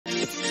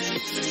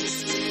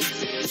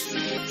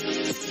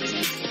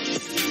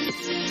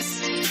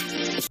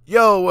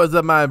Yo, what's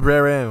up, my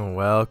brethren?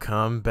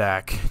 Welcome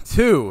back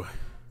to,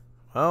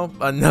 well,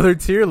 another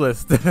tier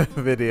list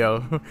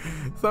video.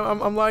 So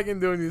I'm liking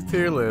doing these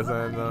tier lists,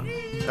 and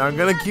I'm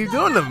gonna keep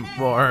doing them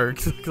more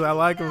because I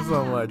like them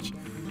so much.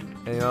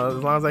 And as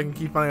long as I can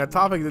keep finding a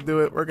topic to do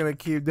it, we're gonna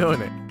keep doing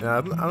it. It's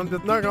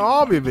not gonna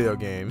all be video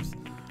games,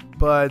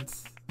 but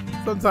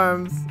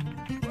sometimes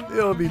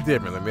it'll be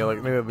different.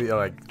 Maybe it'll be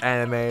like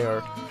anime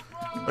or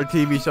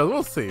TV shows.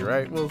 We'll see,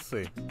 right? We'll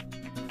see.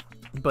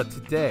 But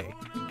today,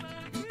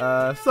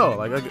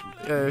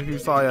 if you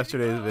saw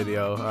yesterday's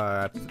video,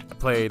 I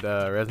played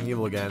Resident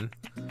Evil again.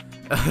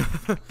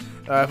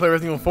 I played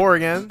Resident Evil 4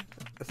 again.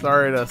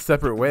 Started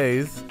Separate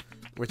Ways,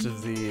 which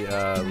is the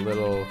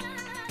little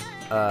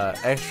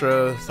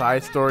extra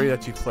side story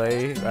that you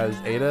play as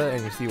Ada,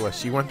 and you see what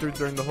she went through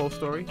during the whole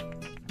story.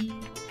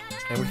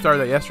 And we started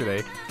that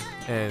yesterday,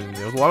 and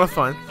it was a lot of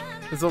fun.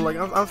 And so, like,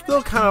 I'm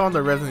still kind of on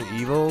the Resident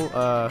Evil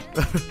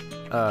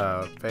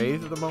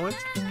phase at the moment,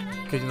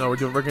 because we're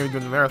gonna be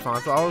doing the marathon.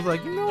 So I was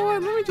like, you know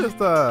what? Let me just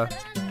let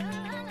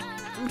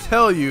me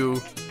tell you.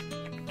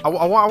 I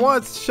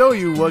want to show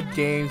you what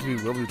games we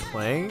will be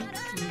playing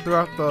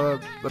throughout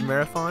the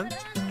marathon,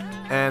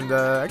 and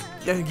I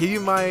can give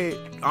you my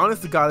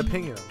honest to God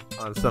opinion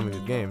on some of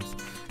these games.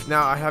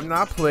 Now, I have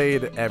not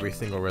played every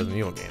single Resident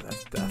Evil game.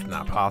 That's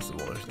not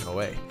possible. There's no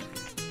way.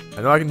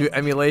 I know I can do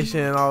emulation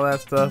and all that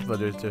stuff, but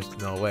there's just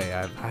no way.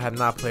 I have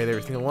not played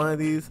every single one of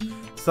these.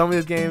 Some of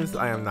these games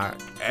I am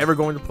not ever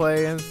going to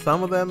play, and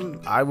some of them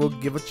I will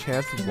give a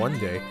chance one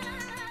day.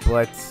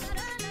 But,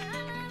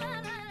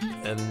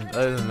 and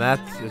other than that,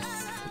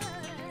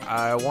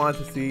 I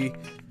wanted to see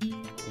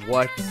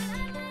what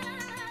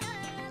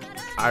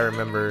I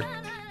remember,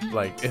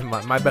 like, in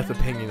my best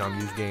opinion on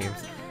these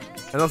games.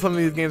 I know some of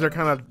these games are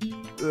kind of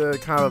a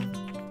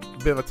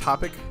bit of a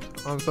topic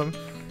on some.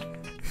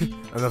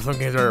 I know some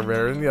games are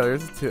rarer than the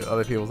others to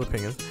other people's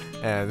opinions,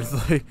 and it's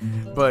like,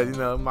 but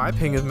my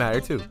opinions matter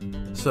too.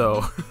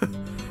 So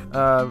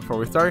before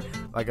we start,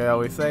 like I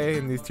always say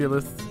in these tier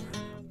lists,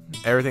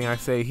 everything I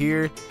say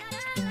here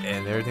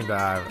and everything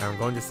that I'm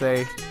going to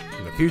say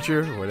in the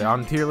future or they're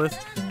on the tier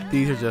list,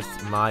 these are just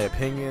my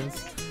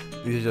opinions.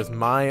 These are just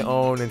my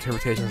own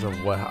interpretations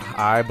of what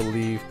I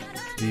believe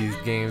these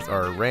games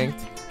are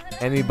ranked.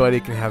 Anybody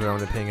can have their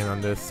own opinion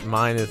on this.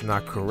 Mine is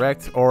not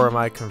correct, or am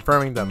I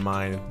confirming that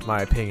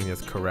my opinion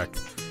is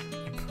correct?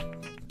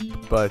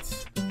 But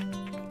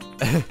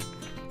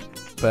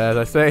as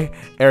I say,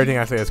 everything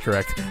I say is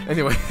correct.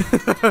 Anyway,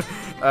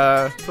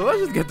 so let's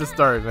just get this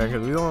started, man,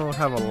 because we don't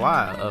have a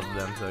lot of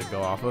them to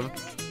go off of,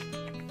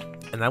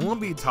 and I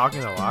won't be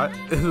talking a lot.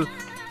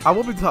 I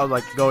will be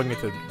going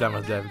into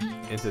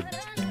into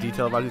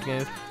detail about these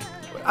games.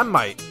 I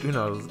might, who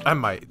knows? I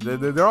might.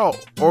 They're all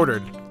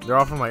ordered. They're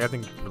all from, I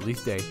think,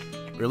 release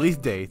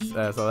dates.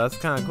 So that's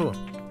kind of cool.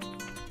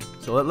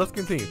 So let's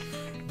continue.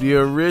 The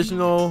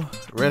original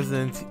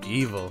Resident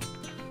Evil.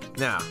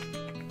 Now,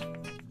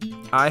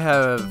 I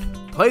have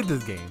played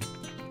this game.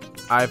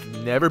 I've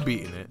never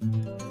beaten it.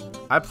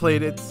 I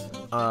played it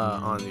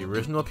on the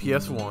original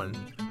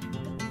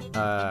PS1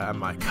 at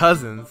my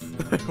cousin's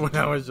when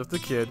I was just a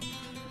kid,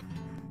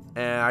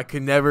 and I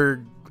could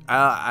never.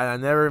 I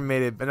never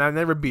made it, and I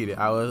never beat it.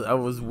 I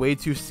was way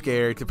too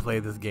scared to play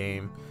this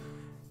game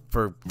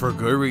for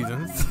good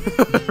reasons,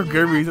 for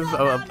good reasons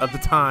of the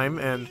time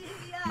and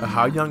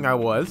how young I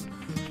was.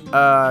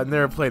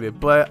 Never played it,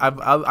 but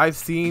I've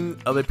seen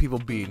other people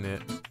beating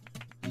it.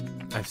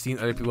 I've seen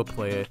other people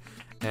play it,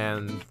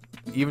 and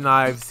even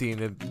I've seen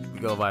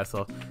it go by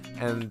itself.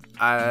 And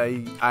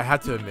I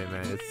have to admit,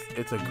 man,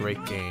 it's a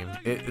great game.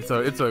 It's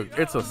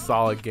a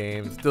solid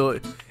game. Still,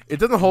 it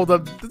doesn't hold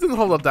up. It doesn't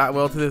hold up that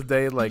well to this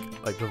day, like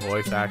the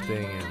voice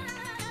acting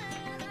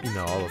and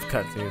all those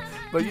cutscenes.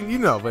 But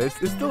but it's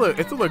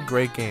still a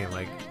great game.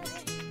 Like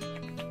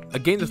a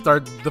game to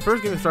start. The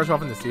first game that starts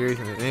off in the series,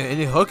 and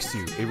it hooks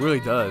you. It really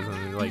does.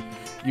 And like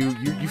you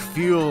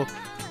feel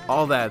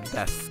all that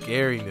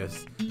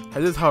scariness.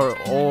 This is how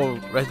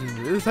old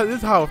This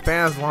is how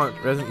fans want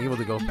Resident Evil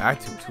to go back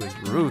to its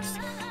roots.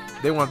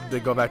 They want to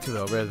go back to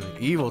the Resident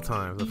Evil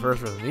times, the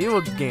first Resident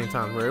Evil game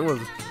times, where it was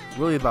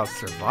really about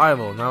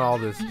survival, not all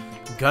this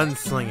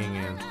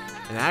gunslinging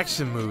and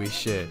action movie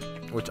shit,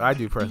 which I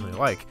do personally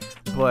like.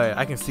 But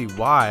I can see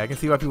why. I can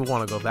see why people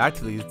want to go back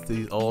to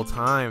these old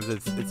times.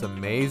 It's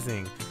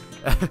amazing.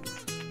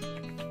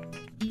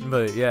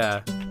 But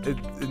yeah,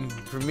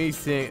 for me,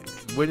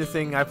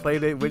 witnessing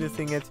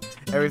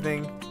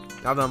everything.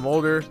 Now that I'm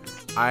older,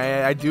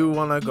 I do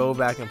want to go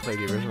back and play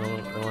the original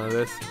one of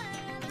this.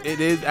 It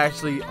is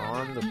actually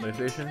on the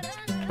PlayStation,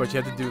 but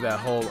you have to do that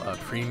whole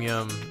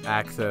premium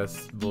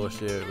access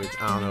bullshit, which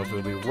I don't know if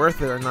it'll be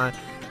worth it or not.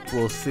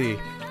 We'll see.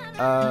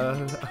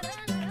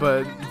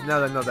 But now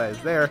that I know that it's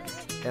there,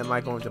 am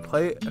I going to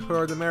play it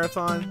for the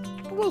marathon?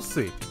 We'll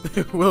see.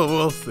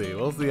 we'll see.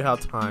 We'll see how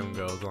time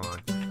goes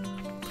on.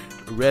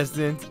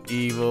 Resident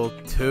Evil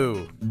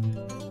 2,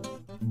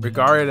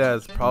 regarded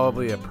as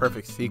probably a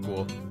perfect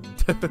sequel.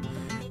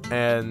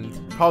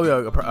 And probably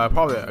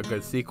a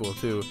good sequel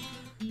too.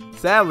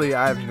 Sadly,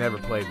 I've never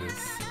played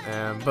this.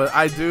 But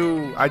I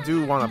do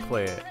want to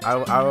play it.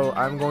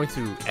 I'm going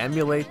to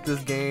emulate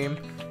this game,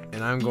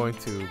 and I'm going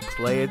to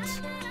play it.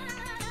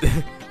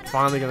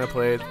 Finally gonna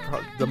play it.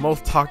 The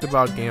most talked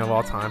about game of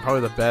all time,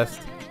 probably the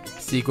best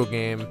sequel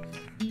game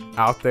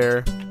out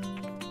there.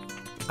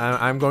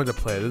 I'm going to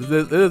play it.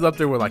 It is up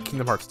there with like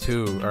Kingdom Hearts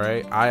 2. All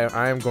right,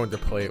 I am going to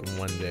play it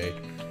one day.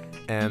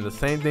 And the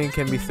same thing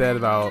can be said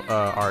about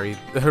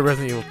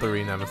Resident Evil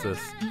 3 Nemesis.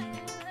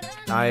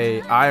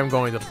 I am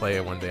going to play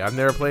it one day. I've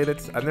never played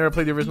it. I've never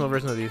played the original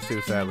version of these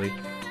two, sadly.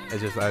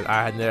 It's just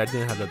I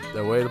didn't have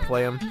the way to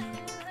play them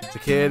as a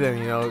kid, and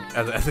you know,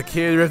 as a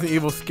kid, Resident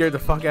Evil scared the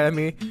fuck out of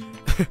me.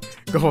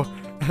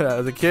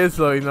 As a kid,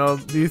 so you know,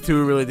 these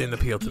two really didn't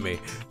appeal to me.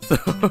 So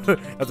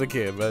as a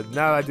kid, but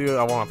now I do,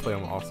 I want to play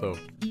them also.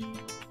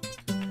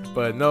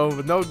 But no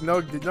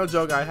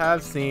joke. I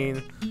have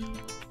seen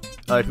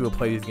other people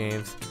play these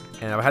games,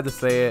 and if I had to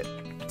say it,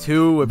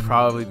 2 would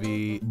probably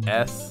be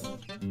S.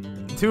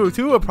 2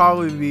 would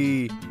probably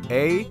be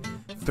A.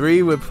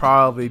 3 would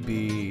probably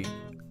be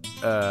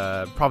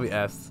probably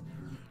S.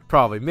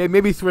 Probably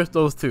maybe switch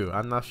those two.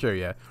 I'm not sure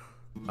yet.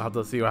 I'll have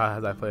to see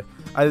how I play.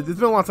 It's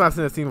been a long time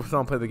since I've seen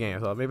someone play the game,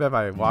 so maybe if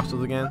I watch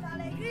those again,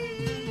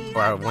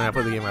 or when I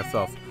play the game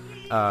myself,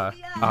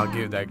 I'll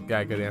give that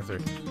guy a good answer.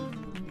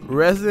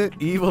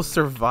 Resident Evil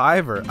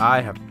Survivor.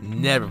 I have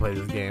never played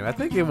this game. I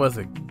think it was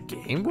a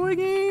Game Boy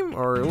game,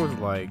 or it was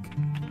like,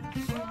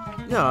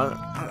 no,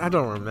 I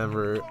don't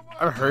remember.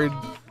 I've heard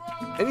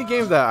any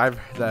game that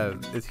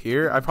is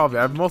here.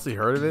 I've mostly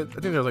heard of it. I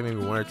think there's like maybe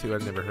 1 or 2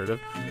 I've never heard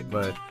of,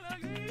 but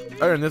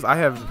other than this,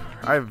 I've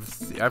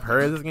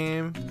heard of this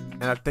game,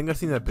 and I think I've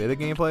seen a bit of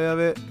gameplay of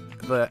it,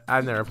 but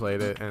I've never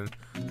played it. And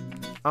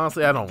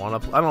honestly, I don't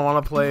want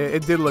to play it.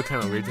 It did look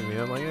kind of weird to me.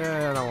 I'm like,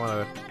 yeah, I don't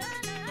want to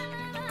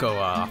go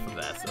off of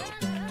that. So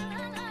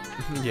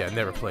yeah,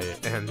 never play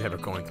it, and never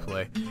going to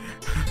play.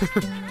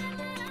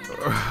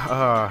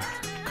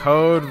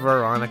 Code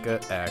Veronica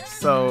X.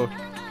 So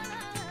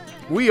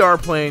we are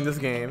playing this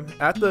game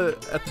at the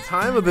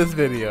time of this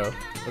video.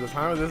 At the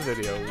time of this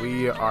video,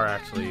 we are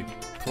actually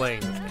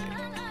playing this game.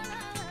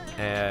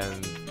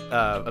 And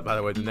by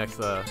the way, the next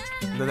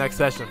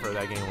session for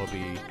that game will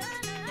be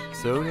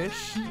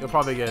soonish. You'll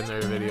probably get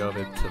another video of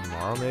it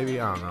tomorrow, maybe.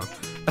 I don't know.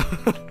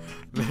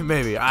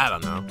 Maybe, I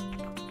don't know.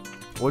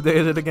 What day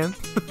is it again?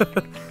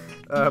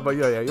 But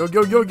yeah, you'll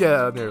get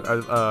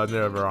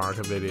another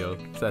Veronica video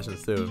session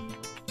soon.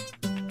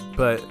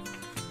 But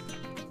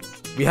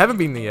we haven't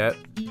beaten it yet.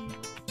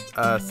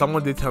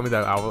 Someone did tell me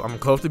that I'm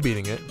close to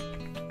beating it.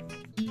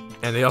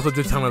 And they also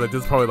did tell me that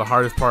this is probably the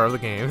hardest part of the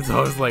game.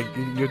 So it's like,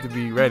 you have to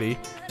be ready.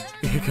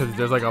 Because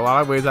there's like a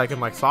lot of ways I can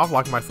like soft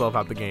lock myself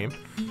out the game.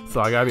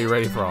 So I gotta be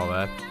ready for all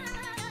that.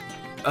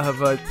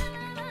 But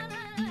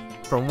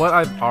from what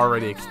I've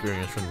already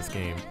experienced from this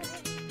game,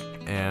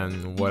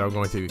 and what I'm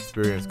going to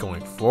experience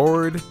going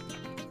forward,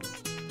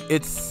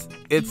 it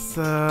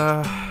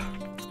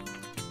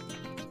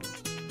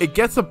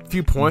gets a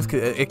few points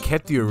because it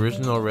kept the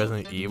original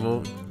Resident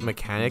Evil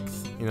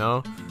mechanics, you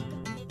know,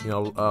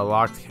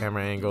 locked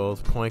camera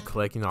angles, point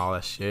click, you know, all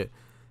that shit.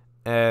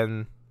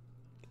 And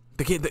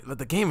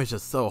the game is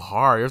just so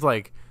hard. There's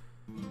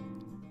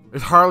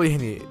hardly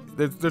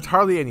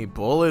any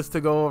bullets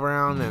to go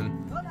around,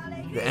 and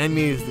the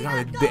enemies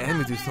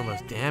do so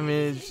much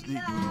damage.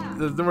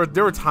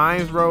 There were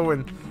times, bro,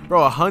 when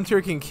a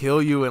hunter can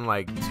kill you in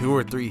like 2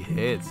 or 3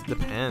 hits.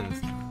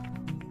 Depends.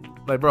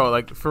 Like, bro,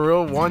 like for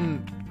real,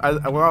 when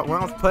I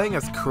was playing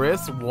as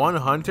Chris, one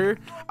hunter,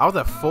 I was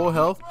at full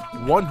health.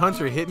 One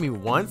hunter hit me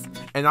once,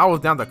 and I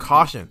was down to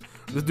caution.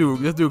 This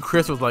dude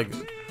Chris was like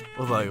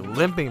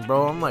limping,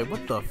 bro. I'm like,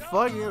 what the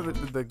fuck? You know,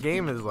 the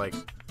game is like,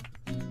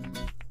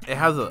 it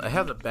has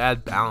a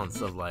bad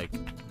balance of like,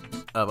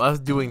 of us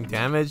doing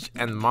damage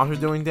and the monster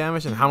doing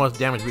damage, and how much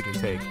damage we can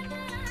take.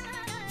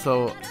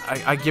 So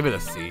I give it a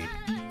C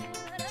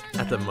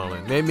at the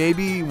moment.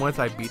 Maybe once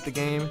I beat the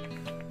game,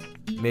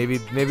 maybe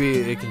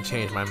it can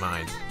change my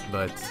mind.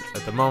 But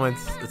at the moment,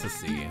 it's a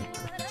C.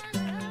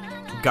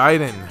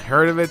 Gaiden,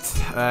 heard of it?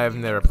 I've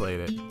never played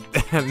it.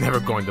 I'm never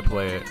going to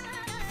play it.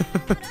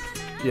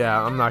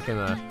 Yeah, I'm not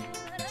gonna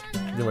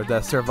do with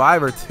that.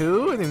 Survivor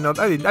 2? I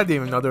didn't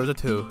even know there was a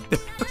 2.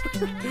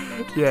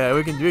 Yeah,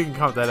 we can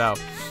count that out.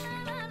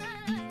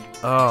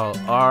 Oh,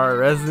 our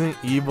Resident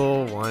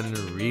Evil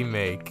 1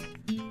 remake.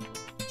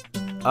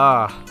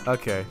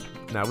 Okay.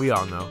 Now we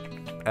all know.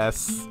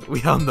 S.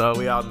 We all know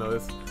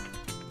this.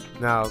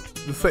 Now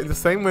the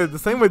same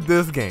with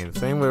this game.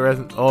 Same with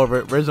original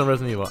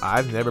Resident Evil.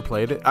 I've never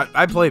played it.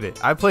 I played it.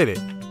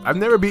 I've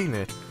never beaten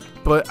it,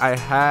 but I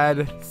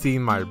had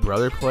seen my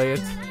brother play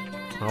it.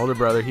 My older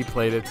brother, he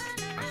played it.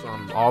 I saw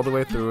him all the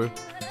way through.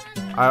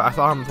 I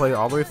saw him play it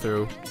all the way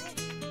through.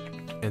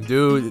 And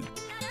dude,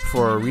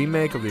 for a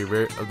remake of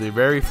the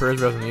very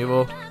first Resident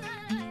Evil,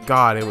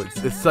 God,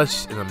 it's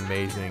such an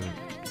amazing,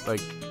 like,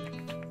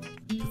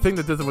 to think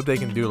that this is what they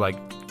can do like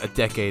a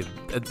decade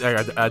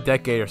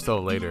or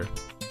so later.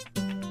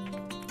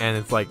 and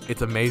it's like,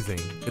 it's amazing.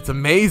 It's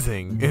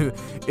amazing.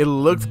 It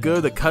looks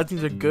good. The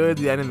cutscenes are good.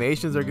 The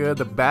animations are good.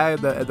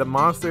 The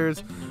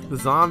monsters, the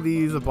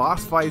zombies, the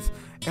boss fights,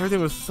 everything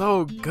was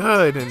so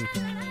good. And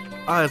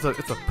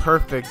it's a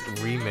perfect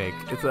remake.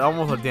 It's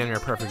almost a damn near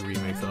perfect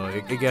remake. So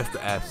it gets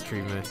the S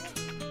treatment.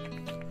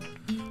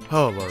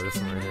 Oh lord, this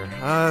one right here.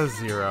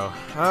 0.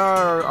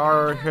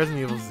 Our Resident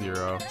Evil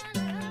 0.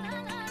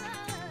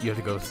 You have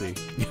to go to C.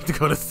 You have to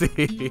go to C.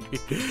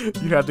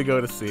 You have to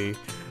go to C.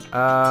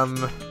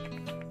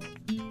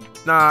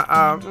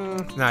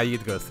 Nah, you have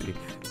to go to C.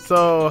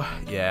 So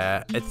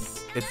yeah,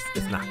 it's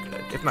not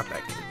good. It's not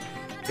that good.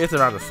 It's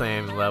around the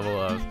same level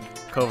of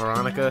Code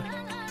Veronica,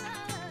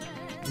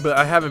 but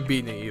I haven't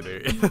beaten it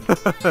either.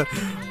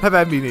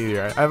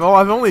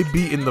 I've only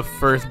beaten the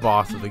first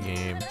boss of the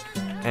game,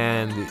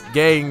 and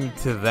getting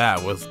to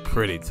that was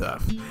pretty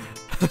tough.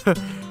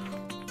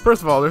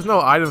 First of all, there's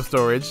no item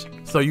storage,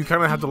 so you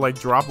kind of have to like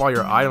drop all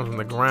your items on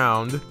the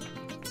ground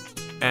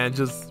and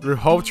just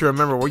hope to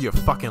remember where you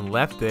fucking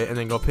left it and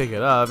then go pick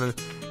it up. And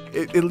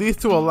it leads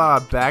to a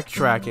lot of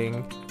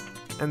backtracking.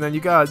 And then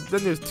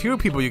then there's 2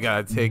 people you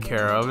gotta take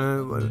care of,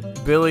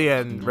 and Billy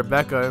and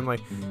Rebecca, and like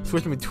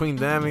switching between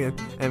them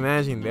and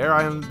managing their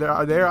items.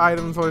 Their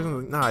items.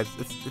 Nah,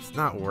 it's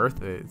not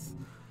worth it.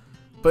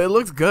 But it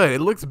looks good.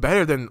 It looks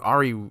better than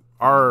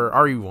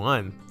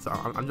RE1. So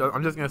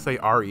I'm just gonna say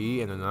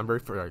RE and the number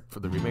for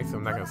the remake. So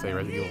I'm not gonna say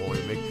Resident Evil 1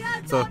 remake.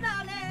 So,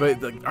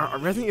 but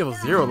Resident Evil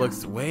 0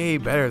 looks way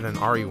better than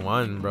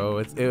RE1, bro.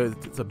 It's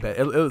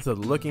a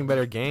looking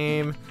better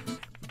game.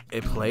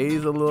 It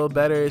plays a little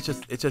better. It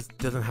just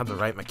doesn't have the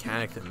right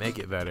mechanic to make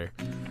it better.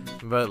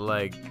 But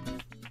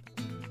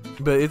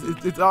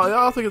it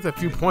also gets a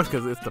few points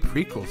because it's the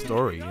prequel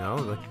story, you know.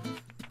 Like,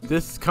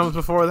 this comes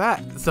before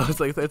that, so it's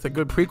like it's a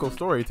good prequel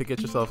story to get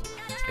yourself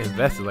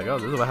invested. Like, oh,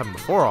 this is what happened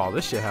before all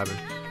this shit happened.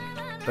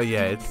 But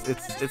yeah,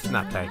 it's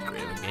not that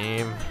great of a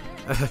game.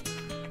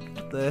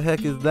 What the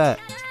heck is that?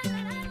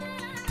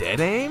 Dead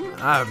Aim?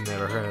 I've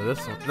never heard of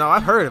this one. No,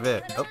 I've heard of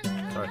it. Oh,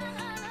 sorry.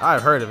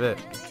 I've heard of it.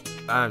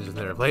 I've just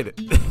never played it.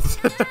 It's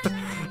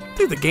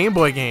the Game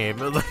Boy game.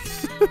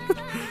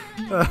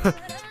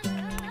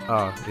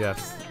 Oh,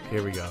 yes.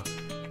 Here we go.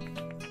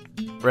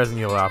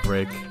 Resident Evil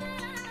Outbreak.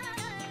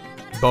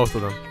 Both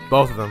of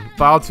them.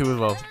 File 2 as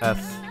well.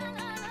 S.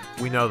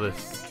 We know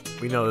this.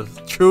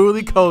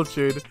 Truly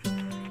cultured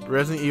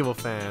Resident Evil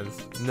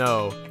fans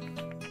know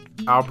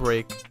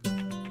Outbreak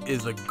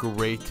is a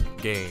great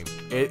game.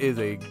 It is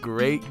a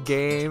great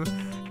game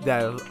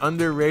that is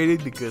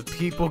underrated because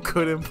people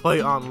couldn't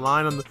play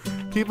online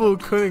people who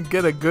couldn't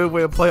get a good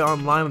way to play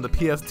online on the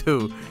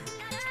PS2.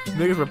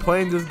 Niggas were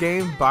playing this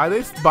game by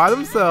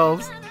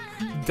themselves,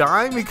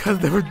 dying because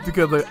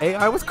the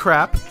AI was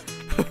crap.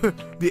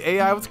 The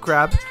AI was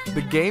crap.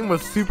 The game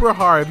was super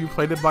hard if you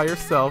played it by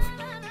yourself,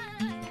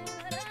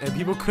 and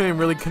people couldn't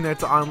really connect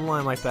to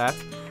online like that.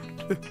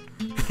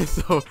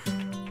 So,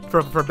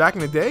 for back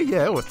in the day,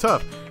 yeah, it was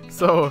tough.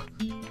 So,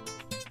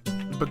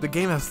 but the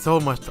game has so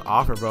much to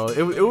offer, bro.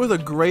 It was a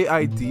great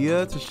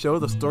idea to show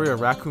the story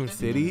of Raccoon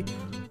City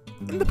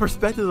in the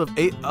perspective of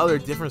 8 other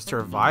different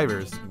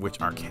survivors, which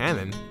are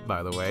canon,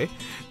 by the way.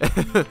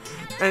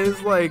 And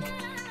it's like,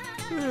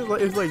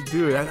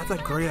 dude, that's a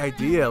great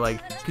idea.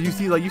 Like, cause you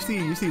see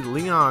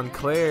Leon,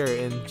 Claire,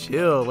 and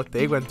Jill, what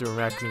they went through in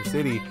Raccoon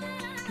City.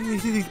 And you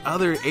see these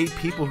other 8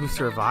 people who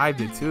survived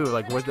it too.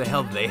 Like, what the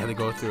hell they had to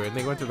go through, and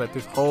they went through like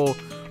this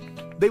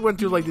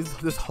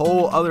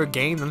whole other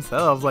game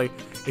themselves. Like,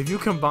 if you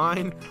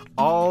combine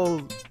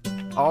all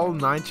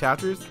 9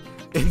 chapters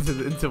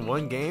into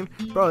one game,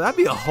 bro, that'd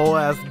be a whole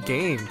ass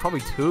game,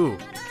 probably 2.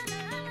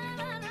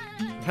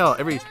 Hell,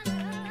 every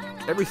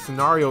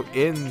scenario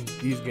in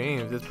these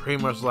games is pretty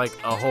much like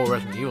a whole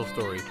Resident Evil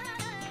story.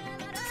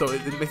 So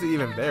it makes it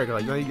even better.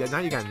 Cause like now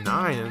you got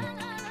 9, and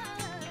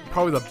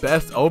probably the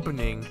best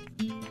opening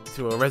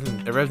to a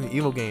Resident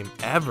Evil game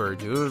ever,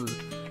 dude.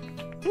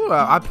 Ooh,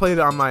 I played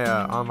it on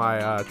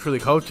my Truly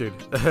Cultured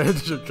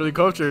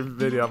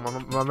video,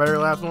 my very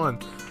last one.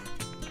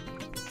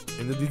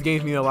 And these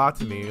games mean a lot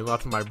to me, a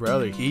lot to my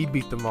brother. He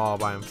beat them all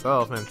by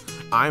himself, and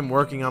I'm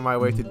working on my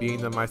way to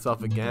beating them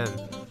myself again.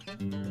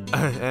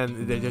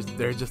 And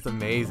they're just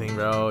amazing,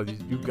 bro.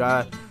 You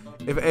got,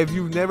 if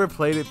you've never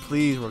played it,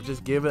 please, bro,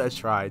 just give it a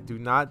try. Do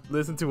not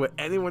listen to what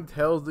anyone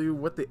tells you,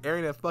 what the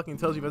internet fucking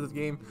tells you about this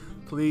game.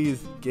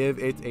 Please give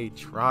it a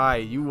try.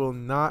 You will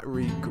not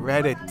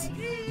regret it.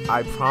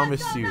 I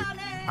promise you.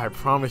 I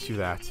promise you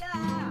that.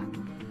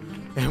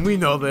 And we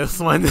know this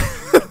one.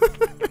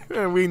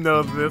 And we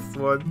know this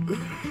one.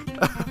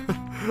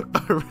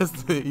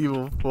 Resident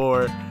Evil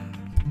 4.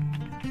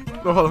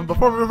 No, hold on.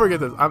 Before we forget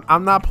this,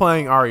 I'm not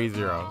playing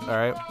RE0. All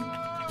right.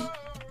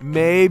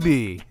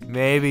 Maybe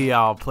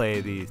I'll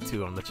play these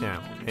 2 on the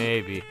channel.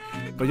 Maybe,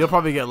 but you'll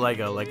probably get like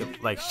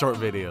short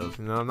videos.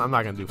 You know, I'm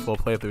not gonna do full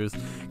playthroughs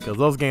because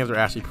those games are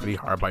actually pretty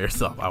hard by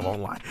yourself. I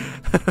won't lie.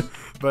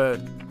 but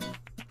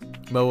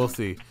we'll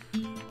see.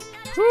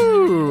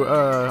 Whew,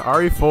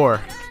 RE4.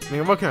 I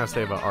mean, what can I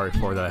say about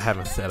RE4 that I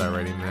haven't said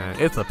already, man?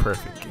 It's a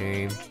perfect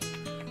game.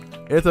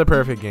 It's a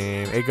perfect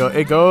game.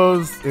 It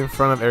goes in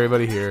front of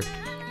everybody here.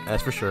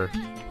 That's for sure.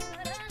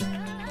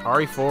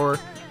 RE4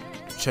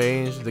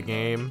 changed the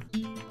game,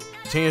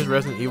 changed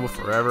Resident Evil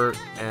forever,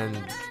 and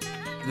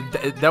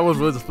that was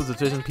really the split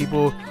decision.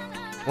 People,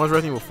 once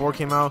Resident Evil 4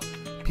 came out,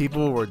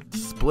 people were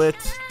split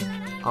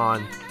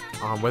on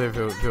whether if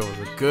it was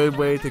a good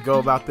way to go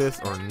about this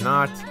or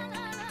not.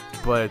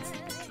 But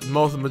the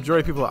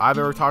majority of people I've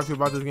ever talked to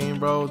about this game,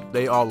 bro,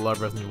 they all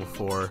love Resident Evil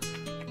 4,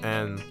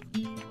 and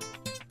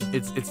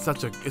it's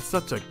such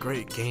a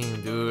great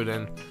game, dude.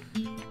 And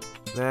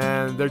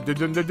man, they're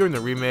doing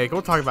the remake.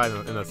 We'll talk about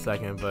it in a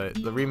second, but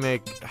the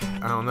remake,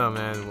 I don't know,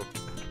 man.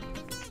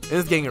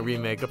 It's getting a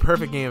remake. A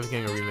perfect game is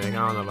getting a remake.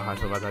 I don't know how I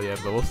feel about that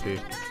yet, but we'll see.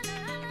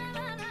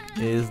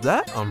 Is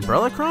that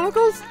Umbrella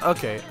Chronicles?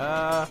 Okay,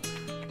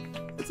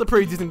 it's a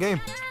pretty decent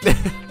game.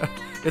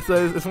 it's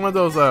one of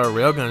those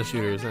railgun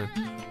shooters, and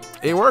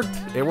it worked.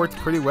 It worked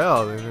pretty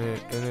well, and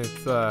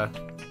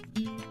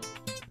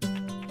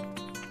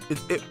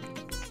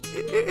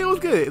it was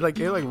good.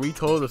 It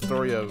retold the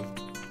story of,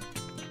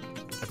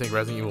 I think,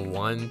 Resident Evil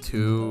 1,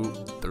 2,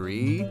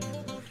 3,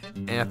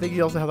 and I think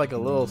he also had like a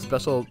little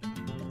special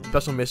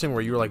mission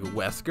where you were like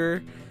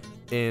Wesker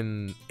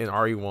in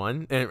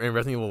RE1 and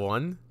Resident Evil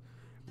 1,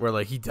 where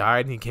like he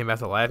died and he came back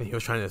to life and he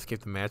was trying to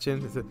escape the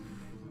mansion.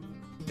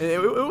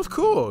 It was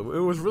cool. It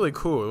was really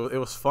cool. It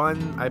was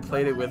fun. I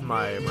played it with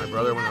my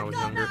brother when I was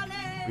younger.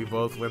 We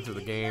both went through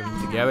the game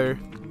together.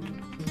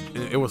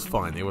 It was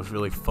fun. It was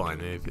really fun.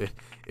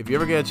 If you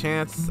ever get a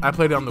chance, I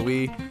played it on the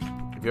Wii.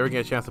 If you ever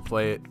get a chance to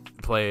play it.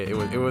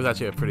 It was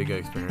actually a pretty good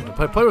experience.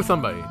 Play with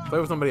somebody. Play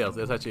with somebody else.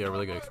 It's actually a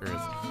really good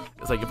experience.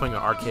 It's like you're playing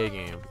an arcade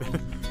game.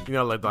 You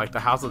know, like the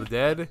House of the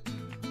Dead.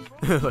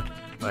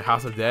 like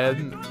House of Dead.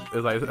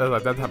 It's like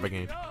that type of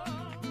game.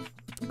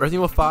 Resident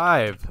Evil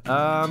 5.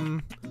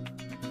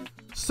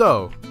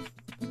 So,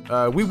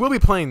 we will be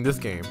playing this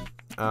game.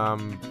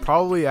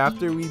 Probably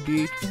after we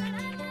beat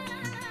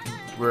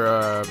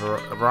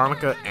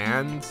Veronica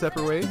and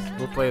Separate Ways.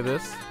 We'll play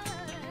this.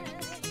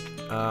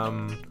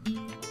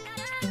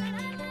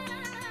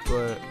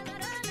 But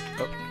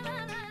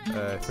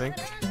I think.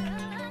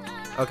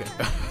 Okay.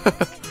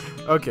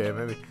 Okay,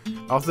 maybe.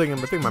 I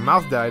think my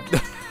mouse died.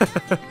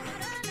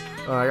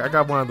 I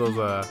got one of those.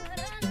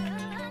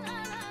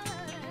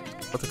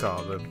 What's it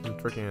called? The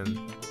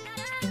freaking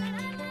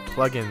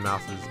plug-in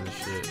mouses and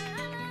shit.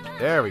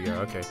 There we go.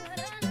 Okay.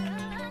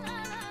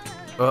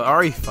 Well,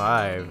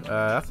 RE5.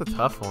 That's a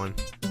tough one.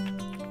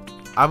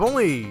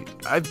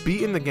 I've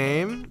beaten the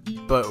game,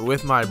 but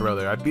with my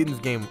brother. I've beaten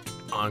this game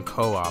on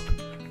co-op.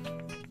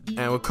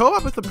 And with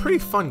co-op, it's a pretty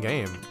fun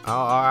game.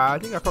 I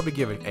think I'd probably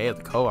give an A as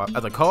a co-op.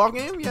 As a co-op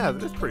game, yeah,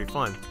 it's pretty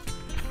fun.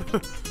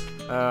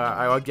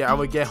 I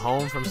would get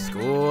home from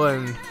school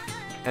and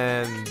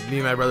me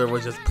and my brother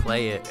would just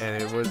play it,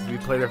 and we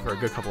played it for a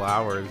good couple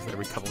hours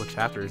every couple of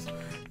chapters,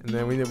 and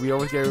then we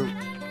always get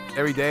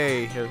every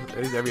day,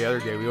 every other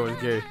day, we always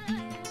get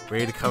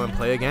ready to come and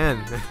play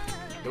again.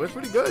 It was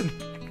pretty good.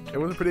 It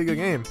was a pretty good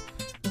game.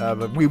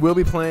 But we will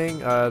be playing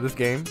this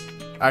game.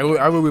 I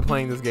will be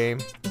playing this game.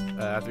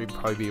 After we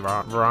probably beat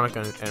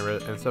Veronica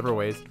and Separate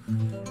Ways,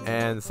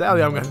 and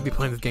sadly I'm going to be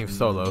playing this game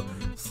solo,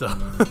 so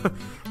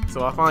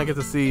so I'll finally get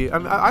to see.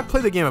 I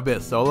played the game a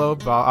bit solo,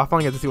 but I'll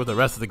finally get to see what the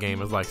rest of the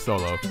game is like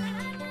solo.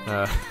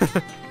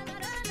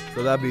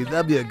 So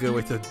that'd be a good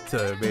way to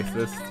base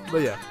this.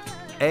 But yeah,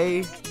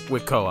 A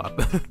with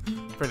co-op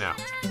for now.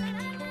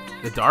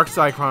 The Dark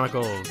Side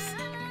Chronicles,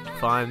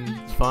 fun.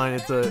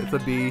 It's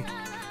a B.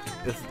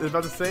 It's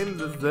about the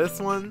same as this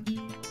one.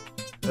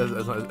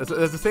 It's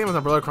the same as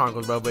Umbrella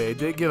Chronicles, bro, but it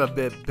did give a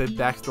bit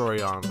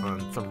backstory on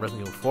some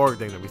Resident Evil 4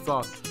 thing that we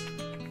saw.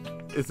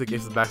 It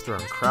gives the backstory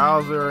on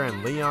Krauser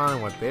and Leon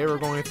and what they were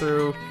going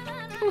through.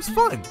 It was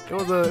fun. It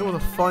was a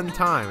fun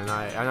time, and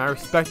I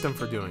respect them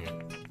for doing it.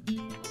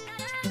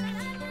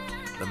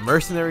 The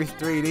Mercenaries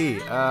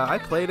 3D. I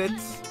played it.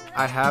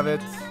 I have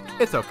it.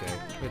 It's okay.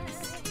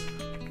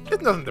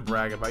 It's nothing to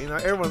brag about. You know,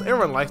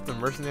 everyone likes the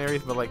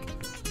Mercenaries, but like,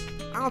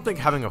 I don't think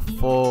having a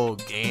full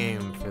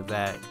game for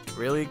that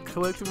really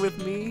clicked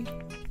with me.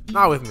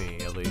 Not with me,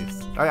 at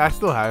least. I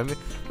still haven't.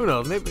 Who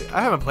knows? Maybe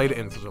I haven't played it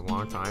in such a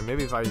long time.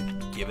 Maybe if I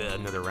give it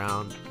another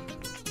round,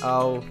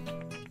 I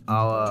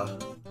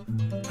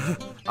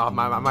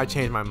might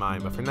change my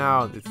mind. But for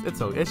now,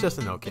 it's just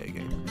an okay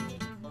game.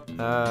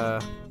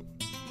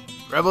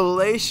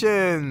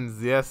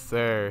 Revelations, yes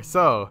sir.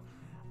 So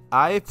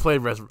I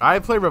played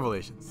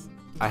Revelations.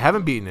 I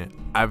haven't beaten it.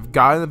 I've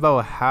gotten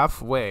about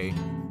halfway.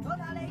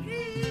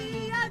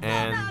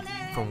 And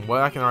from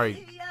what I've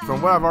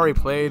already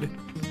played,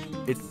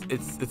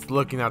 it's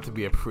looking out to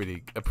be a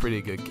pretty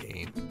good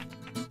game.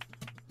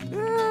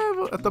 Yeah,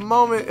 well, at the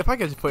moment, if I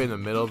could just put it in the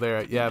middle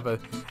there, yeah.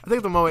 But I think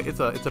at the moment it's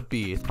a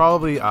B. It's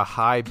probably a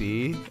high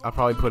B. I'll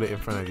probably put it in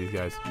front of these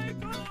guys.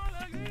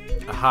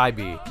 A high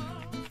B,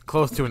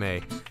 close to an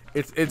A.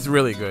 It's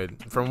really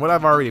good. From what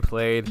I've already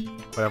played,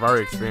 what I've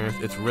already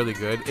experienced, it's really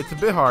good. It's a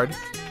bit hard.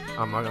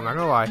 I'm not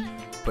gonna lie,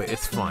 but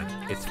it's fun.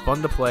 It's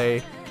fun to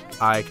play.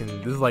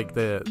 This is like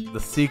the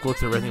sequel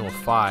to Resident Evil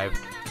 5,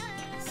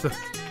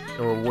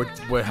 or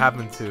what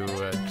happened to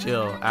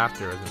Jill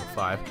after Resident Evil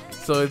 5.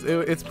 So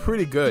it's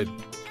pretty good.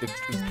 It's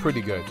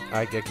pretty good.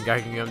 I can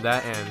give him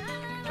that,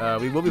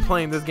 and we will be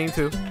playing this game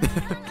too.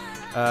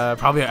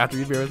 Probably after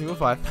we beat Resident Evil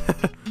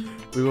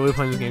 5. We will be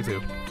playing this game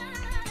too.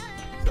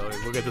 So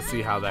we'll get to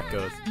see how that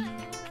goes.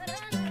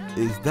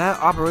 Is that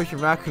Operation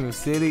Raccoon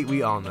City?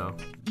 We all know.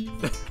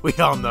 We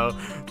all know.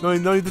 No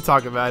need to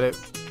talk about it.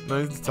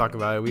 No need to talk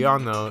about it. We all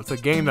know. It's a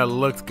game that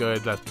looks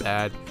good. That's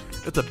bad.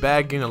 It's a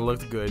bad game that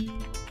looks good.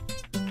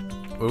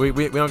 We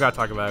don't gotta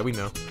talk about it. We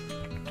know.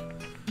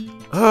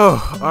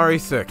 Oh,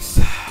 RE6.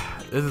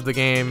 This is the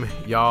game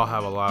y'all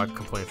have a lot of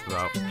complaints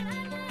about.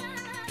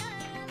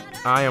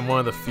 I am one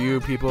of the few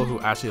people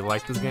who actually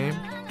like this game.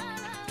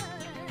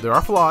 There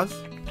are flaws,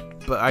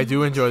 but I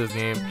do enjoy this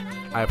game.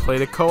 I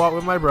played it co-op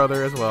with my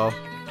brother as well.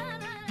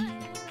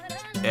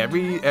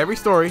 Every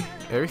story,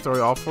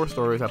 all 4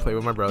 stories I played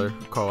with my brother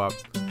co-op.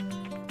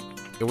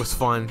 It was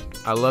fun.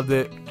 I loved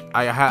it.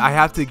 I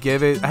have to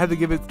give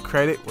it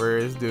credit where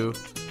it is due.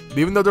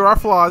 Even though there are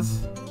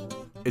flaws,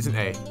 it's an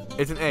A.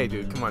 It's an A,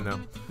 dude. Come on now.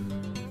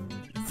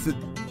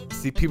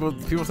 See, people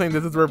saying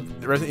this is where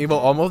Resident Evil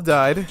almost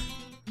died.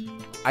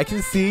 I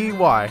can see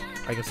why.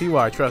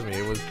 Trust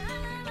me.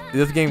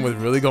 This game was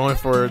really going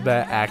for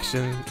that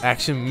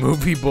action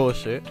movie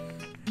bullshit,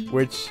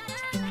 which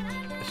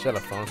shut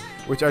up, phone.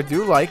 Which I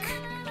do like,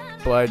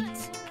 but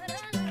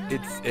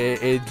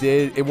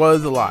it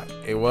was a lot.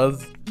 It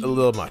was a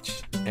little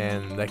much,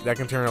 and that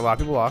can turn a lot of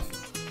people off.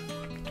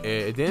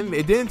 It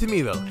didn't to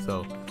me though.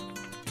 So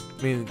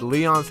I mean, the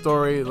Leon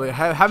story,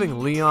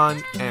 having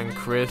Leon and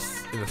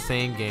Chris in the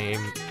same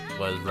game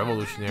was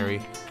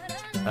revolutionary.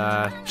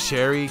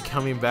 Sherry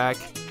coming back,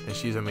 and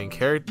she's a main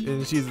character,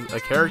 and she's a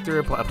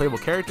playable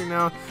character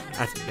now.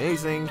 That's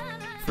amazing.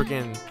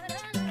 Freaking,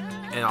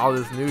 and all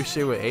this new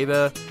shit with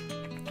Ada,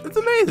 it's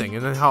amazing.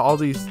 And then how all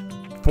these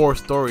 4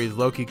 stories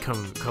Loki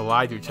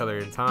collide to each other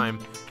in time.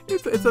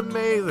 It's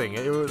amazing.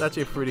 It was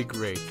actually pretty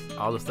great.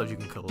 All the stuff you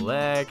can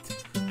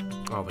collect,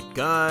 all the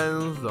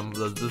guns,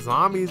 the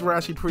zombies were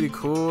actually pretty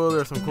cool.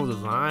 There's some cool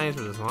designs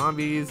for the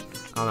zombies,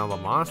 and all the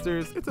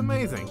monsters. It's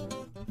amazing.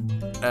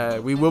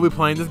 We will be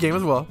playing this game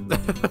as well.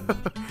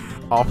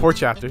 All 4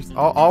 chapters,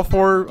 all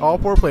four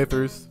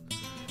playthroughs.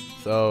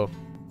 So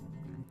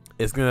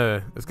it's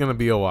gonna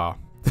be a while.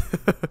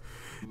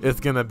 It's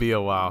gonna be a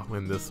while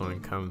when this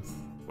one comes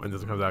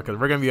out, because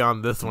we're gonna be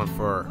on this one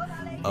for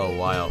a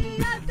while.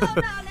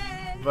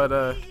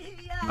 But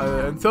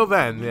until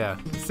then, yeah,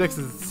 6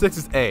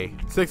 is A.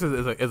 6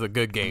 is a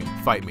good game.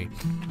 Fight me.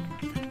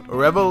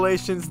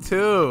 Revelations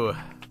 2.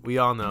 We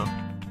all know.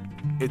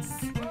 It's,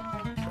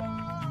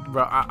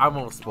 bro. I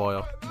won't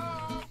spoil.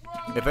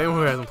 If anyone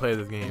who hasn't played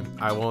this game,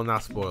 I will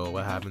not spoil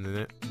what happened in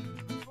it.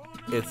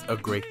 It's a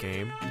great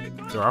game.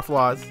 There are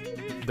flaws.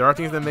 There are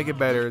things that make it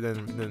better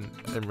than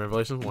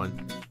Revelations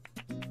 1.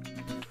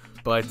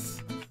 But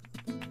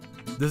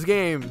this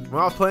game,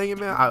 when I was playing it,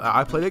 man,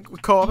 I played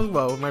it co-op as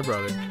well with my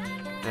brother.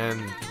 And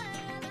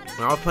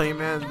when I was playing,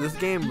 man, this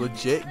game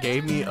legit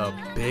gave me a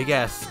big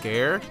ass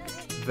scare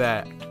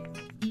that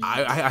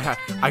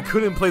I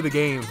couldn't play the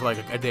game for like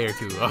a day or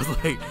 2. I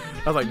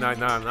was like, nah,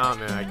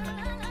 man.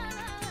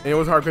 And it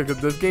was hard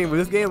because this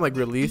game like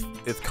released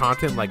its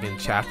content like in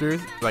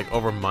chapters, like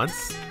over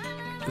months.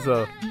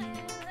 So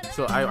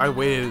I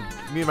waited.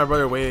 Me and my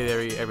brother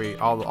waited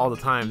all the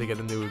time to get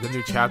the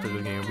new chapter of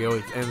the game.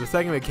 And the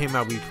second it came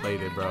out, we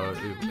played it, bro.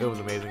 It was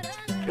amazing.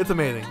 It's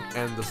amazing,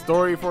 and the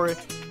story for it,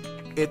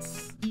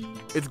 it's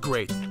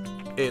great.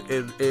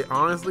 It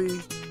honestly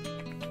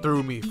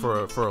threw me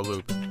for a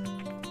loop.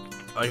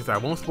 Like I said, I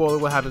won't spoil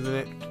what happens in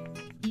it.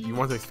 You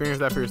want to experience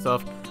that for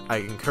yourself, I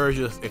encourage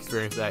you to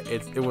experience that.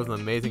 It was an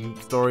amazing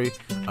story,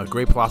 a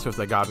great plot twist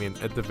that got me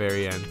at the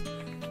very end.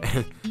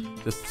 And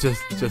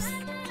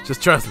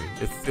just trust me,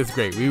 it's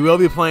great. We will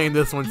be playing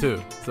this one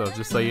too, so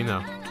just so you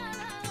know.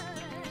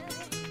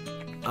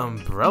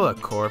 Umbrella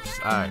Corps,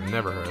 I've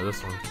never heard of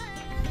this one.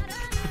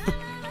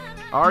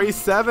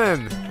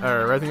 RE7,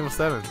 or Resident Evil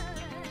 7.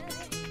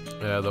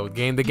 Yeah, the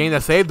game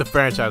that saved the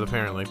franchise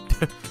apparently.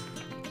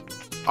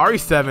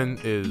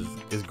 RE7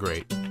 is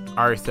great.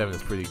 RE7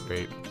 is pretty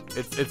great.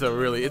 It's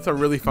a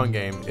really fun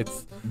game.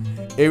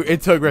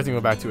 It took Resident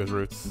Evil back to its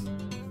roots,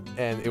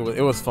 and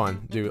it was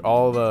fun, dude.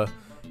 All the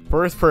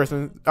first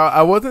person.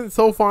 I wasn't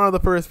so fond of the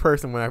first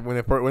person when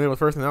it was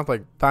first announced.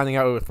 Like finding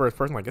out it was first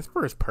person, like it's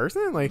first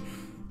person, like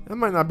that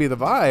might not be the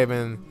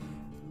vibe,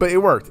 but it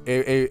worked.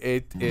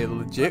 It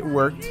legit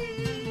worked.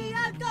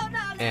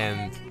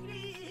 And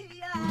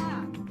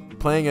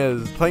playing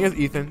as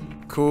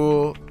Ethan,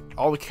 cool.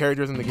 All the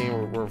characters in the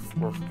game were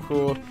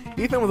cool.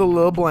 Ethan was a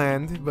little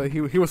bland, but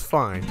he was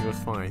fine. He was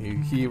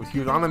fine. He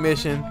was on a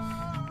mission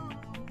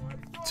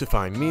to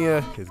find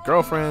Mia, his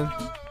girlfriend,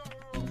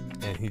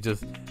 and he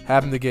just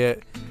happened to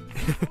get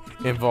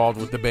involved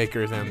with the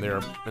Bakers and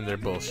their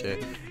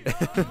bullshit.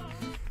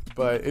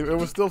 But it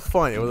was still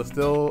fun. It was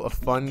still a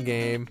fun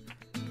game.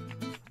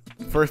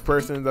 first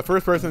person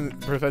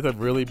perspective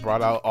really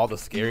brought out all the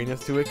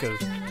scariness to it, because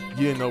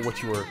you didn't know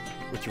what you were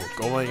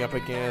going up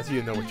against.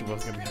 You didn't know what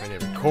was going to be behind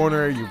every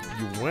corner. You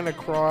went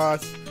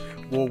across.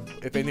 Well,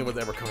 if anything was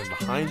ever coming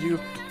behind you.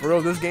 For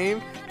real, this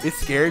game, it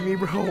scared me,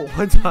 bro,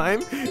 one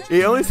time.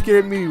 It only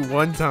scared me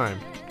one time,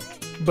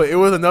 but it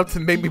was enough to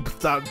make me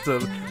stop to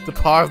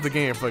pause the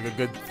game for like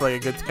a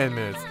good 10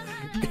 minutes.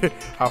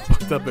 How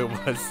fucked up it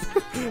was.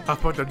 How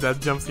fucked up that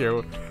jump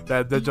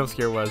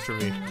scare was for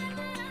me.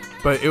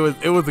 But it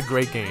was a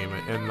great game,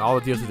 and all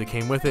the DLC that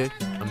came with it,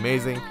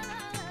 amazing.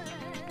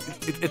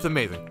 It's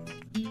amazing.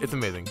 It's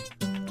amazing.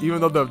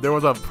 Even though there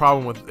was a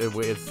problem with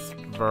its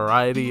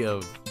variety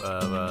of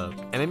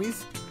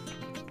enemies,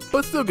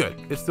 but still good.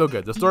 It's still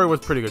good. The story was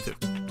pretty good too.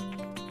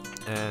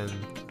 And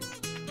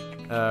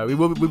we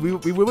will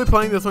be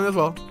playing this one as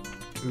well.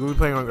 We will be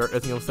playing on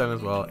Resident Evil 7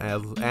 as well,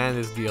 and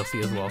its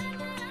DLC as well.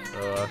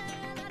 So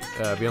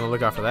be on the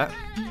lookout for that.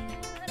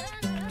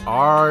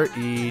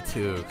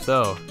 RE2.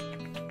 So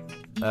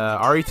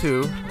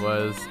RE2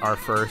 was our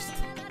first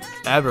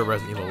ever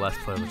Resident Evil Let's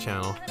Play on the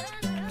channel.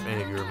 If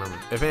any of you remember,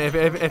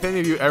 if any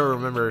of you ever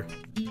remember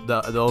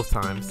those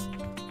times,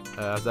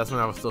 that's when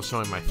I was still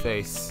showing my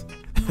face.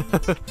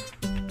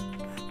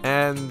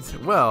 And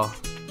well,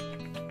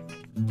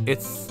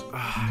 it's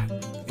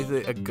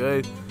a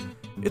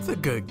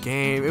good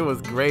game. It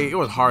was great. It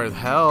was hard as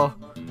hell.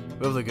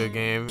 It was a good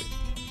game.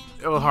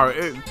 It was hard.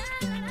 It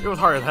was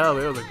hard as hell,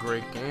 but it was a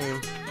great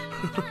game.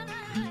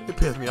 It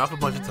pissed me off a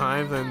bunch of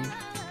times, and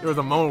there was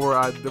a moment where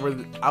I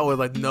was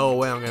like, no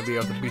way I'm gonna be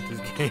able to beat this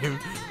game.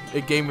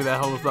 It gave me that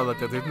whole stuff like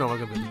that. There's no way I'm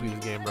gonna be able to beat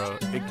this game, bro.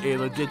 It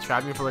legit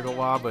trapped me for like a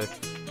while, but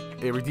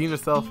it redeemed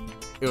itself.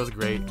 It was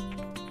great.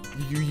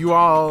 You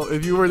all,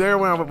 if you were there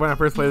when I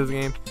first played this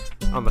game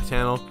on the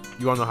channel,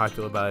 you all know how I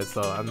feel about it.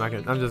 So I'm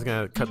just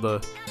gonna cut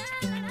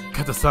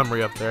the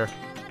summary up there.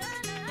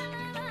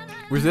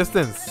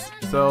 Resistance.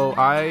 So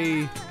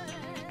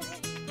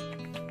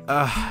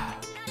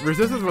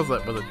Resistance was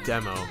a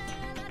demo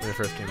when it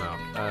first came out.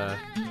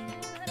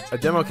 A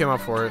demo came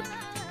out for it.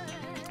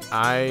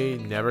 I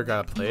never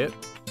got to play it.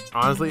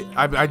 Honestly,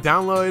 I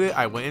downloaded it.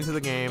 I went into the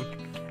game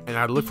and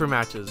I looked for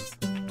matches,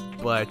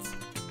 but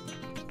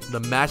the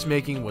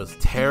matchmaking was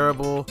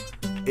terrible.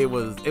 It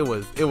was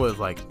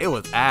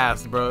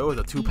ass, bro. It was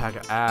a 2-pack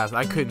of ass.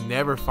 I could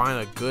never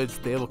find a good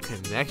stable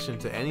connection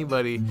to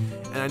anybody,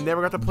 and I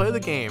never got to play the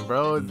game,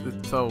 bro.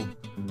 So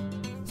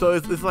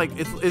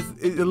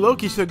it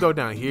low-key should go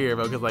down here,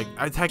 bro, because like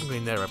I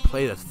technically never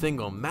played a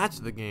single match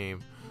of the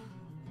game,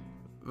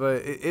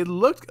 but it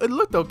looked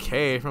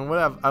okay from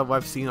what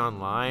I've seen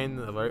online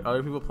of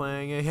other people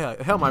playing it.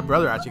 Hell, my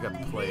brother actually got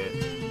to play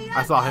it.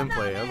 I saw him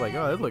play it. I was like,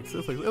 oh, it looks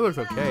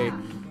okay,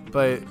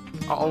 but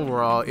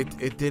overall,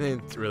 it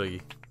didn't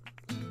really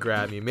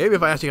grab me. Maybe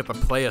if I actually got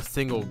to play a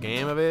single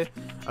game of it,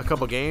 a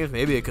couple games,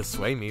 maybe it could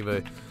sway me,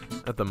 but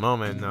at the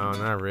moment, no,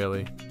 not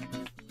really.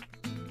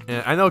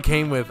 And I know it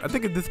came with, I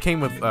think this came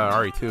with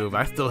RE2,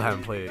 but I still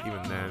haven't played it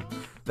even then.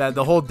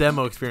 The whole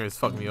demo experience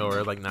fucked me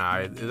over. Like, nah,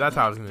 if that's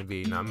how it's gonna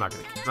be. Nah, I'm not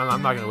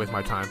gonna waste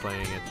my time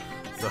playing it.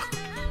 So,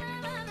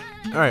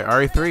 all right,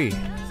 RE3.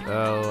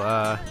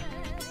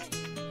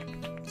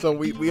 So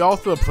we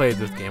also played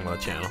this game on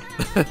the channel,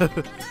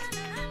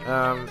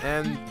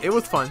 and it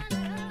was fun.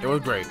 It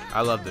was great.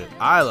 I loved it.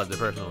 I loved it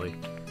personally.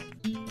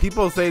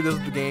 People say this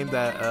is the game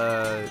that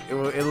it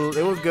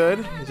was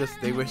good. It's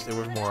just they wish there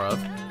was more of.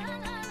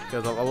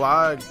 Because a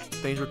lot of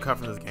things were cut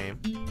from this game,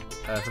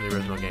 from the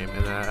original game,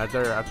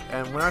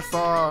 and when I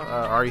saw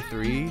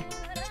RE3,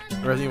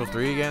 Resident Evil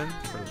 3 again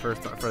for the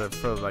first time,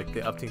 for like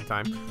the upteen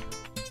time,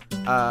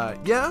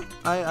 yeah,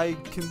 I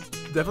can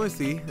definitely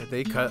see that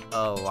they cut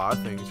a lot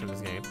of things from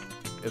this game.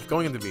 It's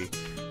going to be,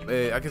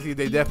 I can see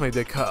they definitely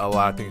did cut a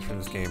lot of things from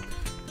this game,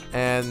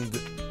 and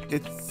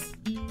it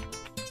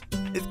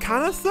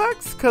kind of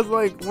sucks because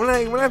like when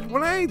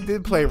I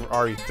did play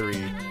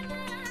RE3.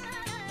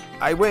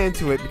 I went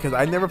into it because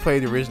I never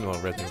played the original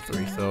Resident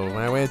Evil 3, so when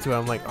I went into it,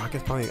 I'm like, oh, I can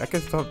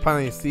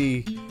finally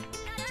see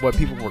what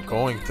people were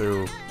going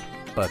through,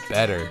 but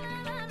better.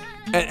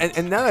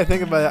 And now that I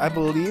think about it, I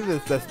believe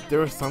that there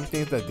were some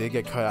things that did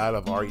get cut out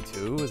of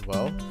RE2 as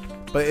well,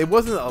 but it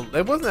wasn't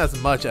as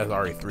much as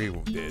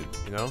RE3 did,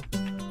 you know.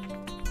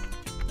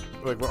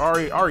 Like with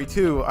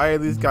RE2, I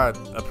at least got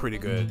a pretty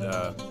good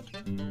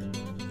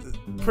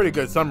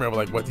summary of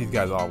like what these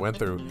guys all went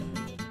through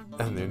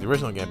in the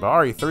original game. But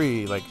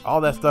RE3, like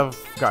all that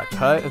stuff got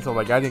cut, and so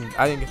like I didn't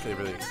get to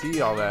really see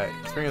all that,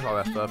 experience all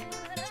that stuff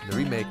in the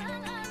remake.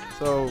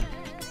 So,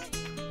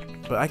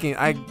 but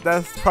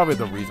that's probably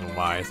the reason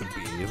why it's a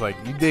B. It's like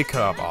you did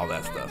cut off all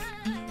that stuff.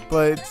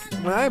 But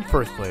when I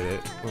first played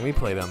it, when we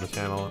played it on the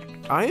channel,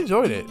 I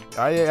enjoyed it.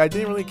 I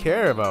didn't really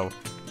care about,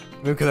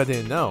 maybe because I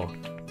didn't know,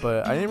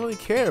 but I didn't really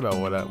care about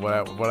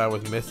what I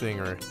was missing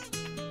or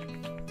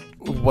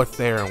what's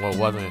there and what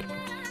wasn't.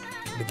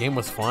 The game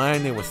was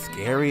fun. It was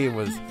scary. It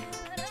was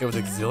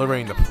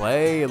exhilarating to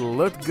play. It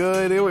looked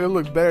good. It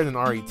looked better than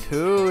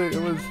RE2.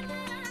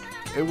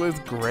 It was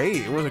great.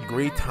 It was a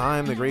great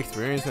time, a great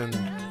experience, and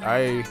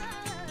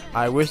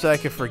I wish I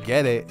could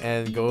forget it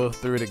and go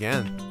through it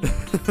again.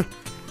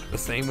 The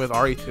same with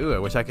RE2. I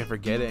wish I could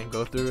forget it and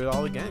go through it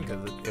all again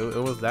because it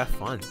was that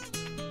fun.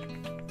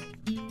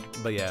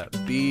 But yeah,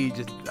 B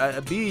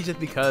just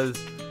because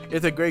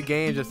it's a great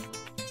game. Just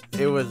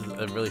it was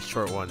a really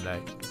short one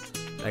that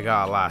I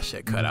got a lot of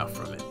shit cut out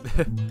from it.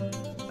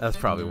 That's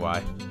probably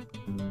why.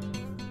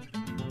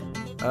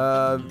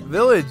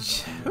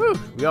 Village. Whew,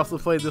 we also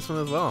played this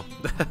one as well.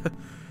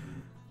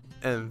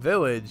 And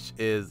Village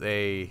is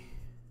a.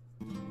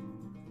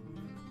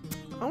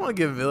 I want to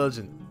give Village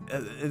an.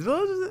 Is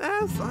Village an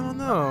S? I don't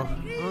know.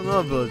 I don't know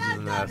if Village is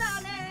an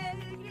S.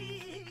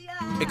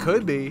 It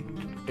could be.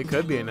 It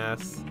could be an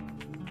S.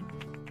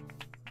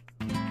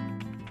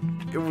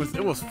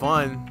 It was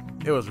fun.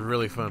 It was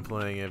really fun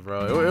playing it,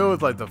 bro. It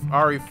was like the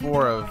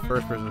RE4 of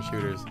first-person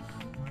shooters,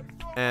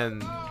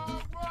 and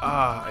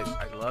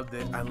I loved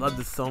it. I loved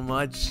it so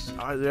much.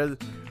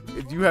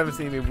 If you haven't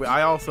seen me,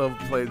 I also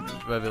played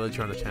Village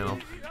on the channel.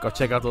 Go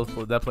check out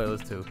that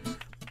playlist too.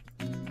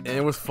 And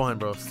it was fun,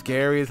 bro.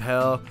 Scary as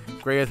hell,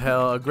 great as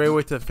hell. A great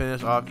way to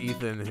finish off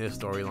Ethan and his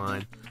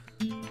storyline.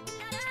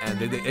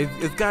 And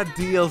it's got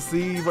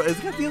DLC, but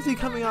it's got DLC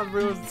coming out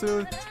real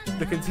soon.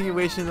 The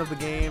continuation of the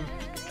game.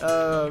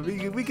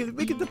 We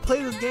get to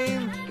play this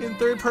game in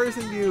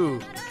third-person view.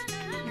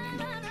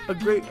 A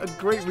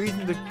great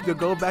reason to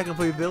go back and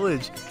play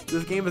Village.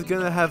 This game is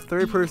gonna have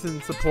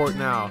third-person support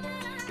now,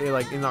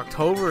 like in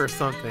October or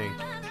something.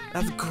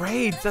 That's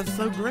great. That's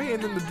so great.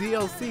 And then the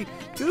DLC,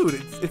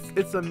 dude,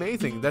 it's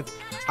amazing.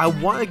 I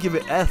want to give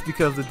it S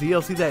because the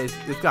DLC that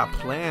it's got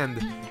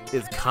planned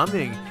is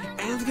coming,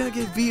 and it's gonna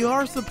get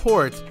VR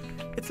support.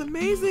 It's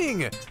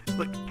amazing.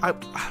 Like I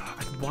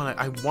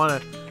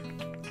wanna.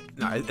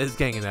 No, it's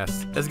getting an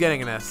S. It's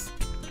getting an S.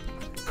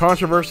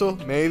 Controversial,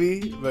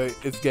 maybe, but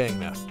it's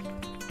getting an S.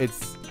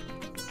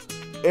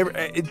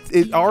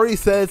 It already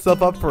set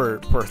itself up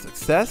for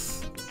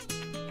success,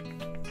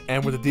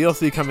 and with the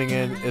DLC coming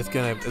in, it's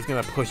gonna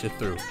push it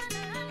through.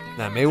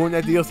 Now, maybe when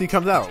that DLC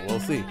comes out, we'll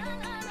see.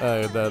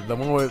 The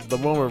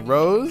one with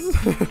Rose,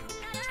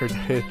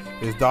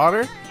 his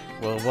daughter.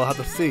 Well, we'll have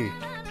to see.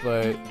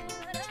 But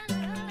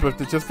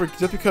just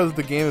because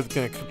the game is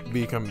gonna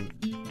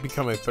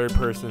become a third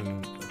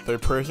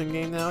person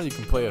game now, you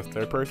can play as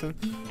third person,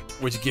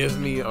 which gives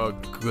me a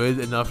good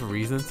enough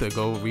reason to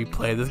go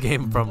replay this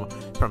game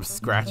from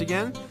scratch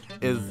again.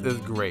 Is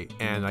great,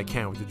 and I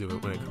can't wait to do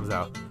it when it comes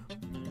out.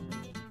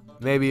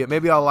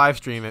 Maybe I'll live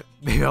stream it.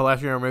 Maybe I'll live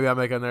stream it, or maybe I'll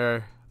make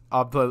another.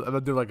 I'll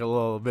do like a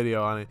little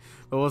video on it,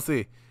 but we'll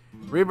see.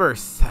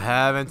 Reverse,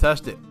 haven't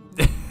touched it.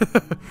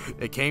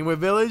 It came with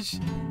Village,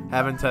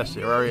 haven't touched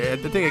it. Or I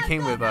think it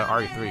came with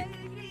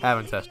RE3,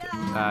 haven't touched it.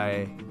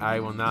 I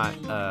will not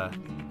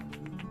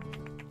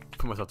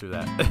put myself through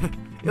that.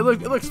 It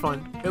looks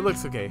fun. It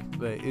looks okay,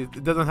 but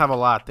it doesn't have a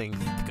lot of things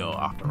to go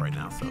off of right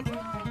now. So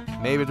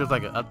maybe there's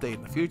like an update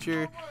in the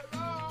future.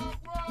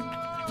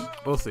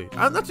 We'll see.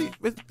 I don't think.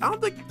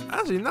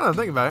 Actually, now that I'm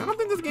thinking about it, I don't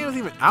think this game is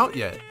even out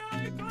yet.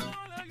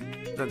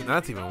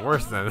 That's even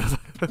worse than.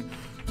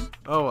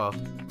 Oh well.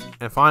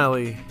 And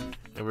finally,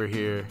 we're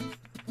here.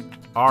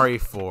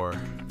 RE4.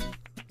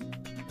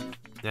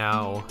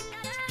 Now,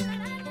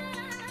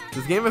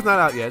 this game is not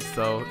out yet,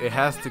 so it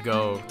has to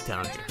go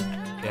down here.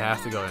 It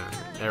has to go in.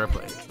 Never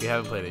played it. We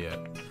haven't played it yet.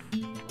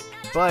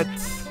 But,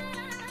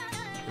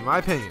 in my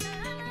opinion,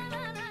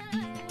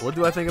 what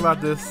do I think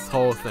about this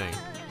whole thing?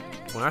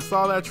 When I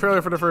saw that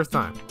trailer for the first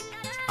time,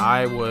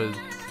 I was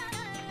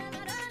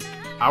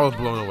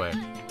blown away.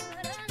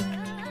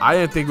 I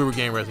didn't think we were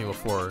getting Resident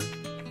Evil 4.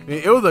 I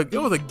mean, it was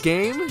a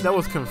game that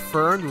was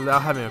confirmed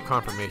without having a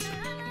confirmation.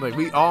 Like,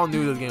 we all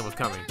knew this game was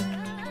coming.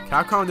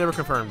 Capcom never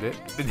confirmed it.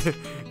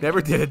 Never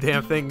did a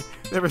damn thing.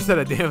 Never said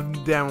a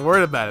damn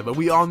word about it. But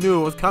we all knew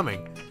it was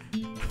coming.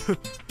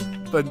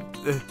 But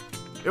this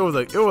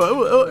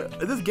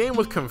game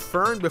was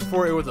confirmed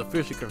before it was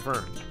officially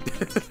confirmed.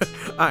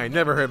 I ain't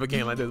never heard of a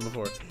game like this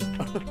before.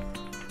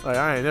 Like,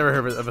 I ain't never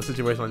heard of a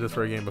situation like this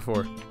for a game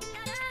before.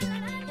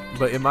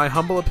 But in my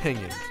humble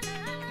opinion,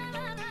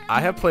 I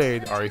have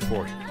played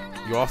RE4.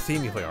 You all see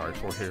me play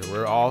RE4 here.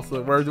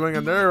 We're doing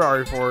another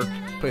RE4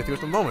 playthrough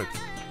at the moment.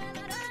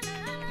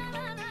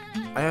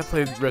 I have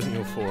played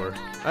Resident Evil 4.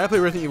 I have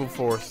played Resident Evil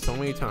 4 so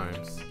many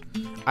times.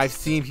 I've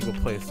seen people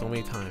play it so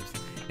many times,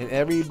 and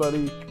every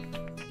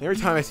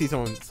time I see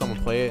someone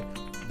play it,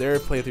 their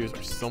playthroughs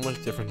are so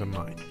much different than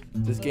mine.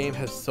 This game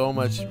has so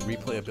much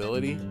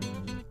replayability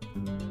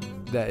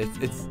that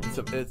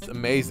it's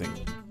amazing.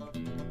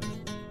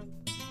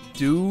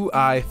 Do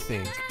I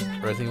think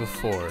Resident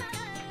Evil 4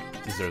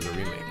 deserves a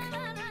remake?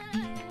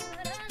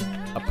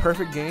 A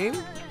perfect game?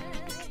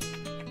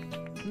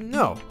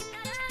 No.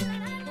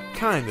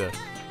 Kinda.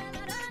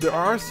 There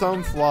are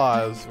some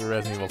flaws with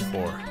Resident Evil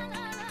 4,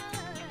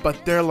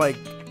 but they're like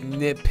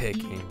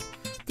nitpicking.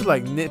 They're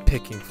like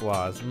nitpicking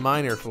flaws,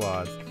 minor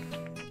flaws.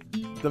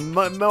 The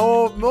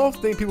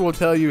most thing people will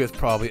tell you is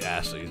probably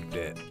Ashley's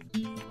bit.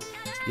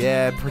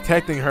 Yeah,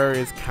 protecting her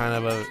is kind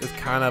of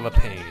a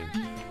pain,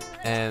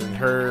 and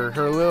her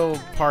little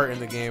part in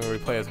the game where we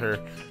play as her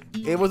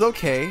it was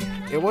okay.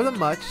 It wasn't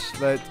much,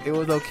 but it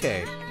was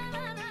okay.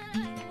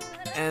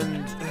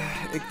 And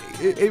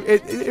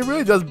it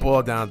really does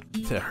boil down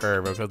to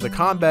her, because the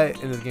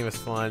combat in this game is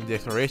fun, the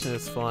exploration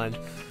is fun,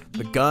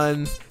 the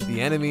guns,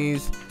 the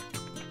enemies.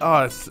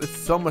 Oh, it's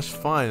so much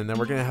fun. And then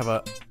we're gonna have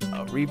a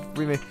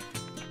remake.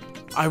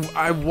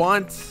 I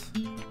want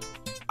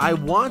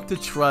to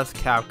trust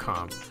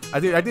Capcom. I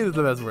think that's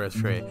the best word to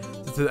say.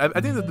 I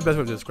think that's the best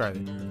way to describe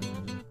it.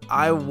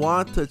 I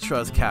want to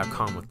trust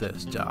Capcom with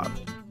this job,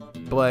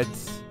 but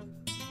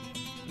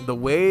the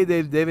way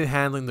they've been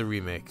handling the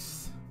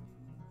remakes.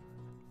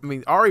 I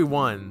mean,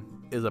 RE1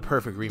 is a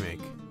perfect remake.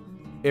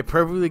 It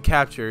perfectly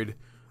captured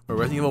what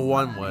Resident Evil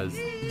 1 was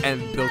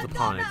and built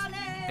upon it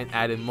and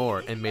added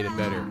more and made it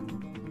better.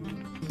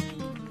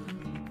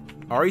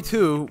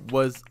 RE2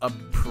 was a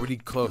pretty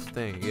close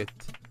thing. It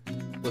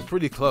was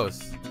pretty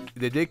close.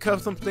 They did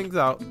cut some things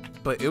out,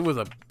 but it was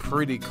a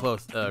pretty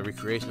close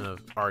recreation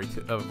of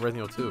RE2, of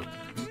Resident Evil 2.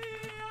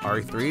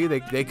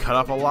 RE3, they cut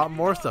off a lot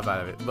more stuff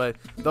out of it. But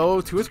though,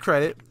 to his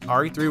credit,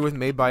 RE3 was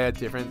made by a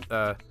different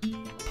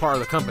part of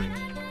the company.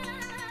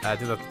 I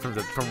think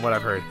that's from what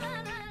I've heard.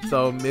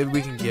 So maybe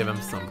we can give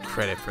him some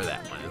credit for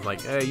that one. It's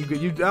like, hey,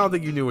 I don't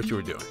think you knew what you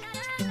were doing.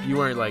 You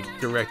weren't like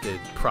directed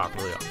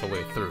properly all the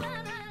way through.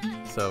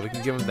 So we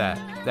can give him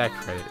that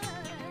credit.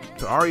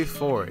 To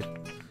RE4,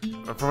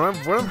 from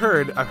what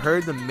I've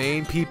heard the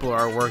main people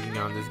are working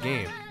on this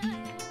game,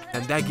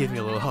 and that gives me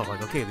a little hope.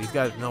 Like, okay, these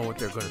guys know what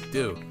they're gonna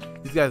do.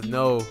 These guys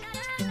know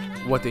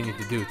what they need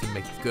to do to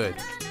make this good.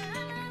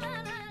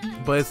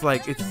 But it's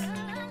like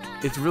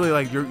it's really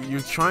like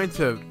you're trying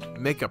to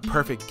make a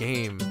perfect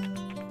game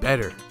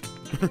better.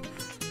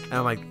 And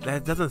I'm like,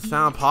 that doesn't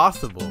sound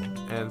possible.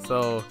 And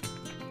so,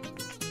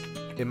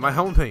 in my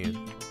humble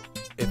opinion,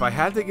 if I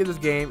had to give this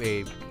game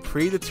a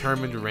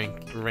predetermined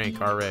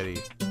rank already,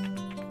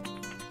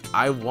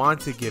 I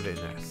want to give it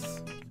an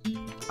S.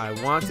 I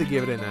want to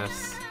give it an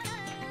S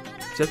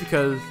just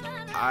because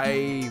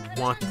I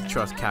want to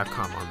trust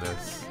Capcom on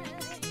this.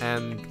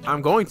 And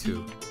I'm going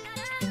to.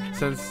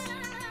 Since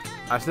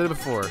I've said it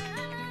before,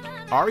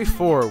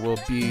 RE4 will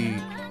be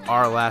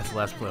our last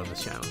Let's Play on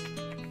this channel.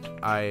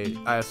 I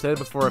have said it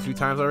before a few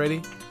times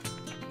already,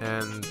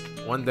 and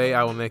one day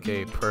I will make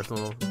a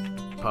personal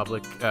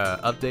public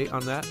update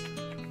on that.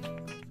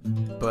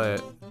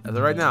 But as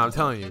of right now, I'm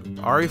telling you,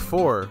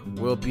 RE4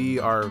 will be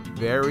our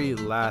very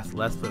last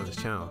Let's Play on this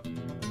channel.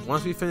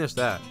 Once we finish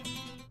that,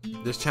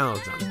 this channel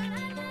is done.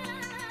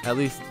 At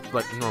least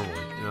like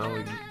normally, you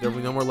know, there will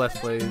be no more Let's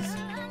Plays.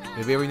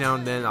 Maybe every now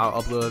and then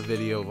I'll upload a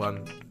video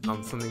on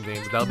something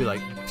game, but that'll be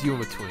like few in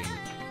between.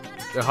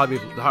 There'll hardly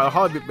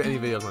be any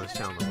videos on this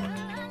channel no more.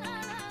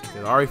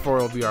 And RE4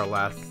 will be our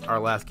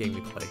last game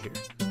we play here.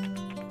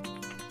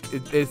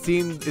 It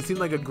seemed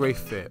like a great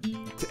fit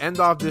to end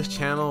off this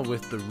channel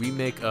with the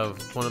remake of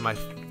one of my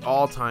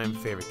all-time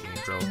favorite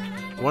games, bro.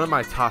 One of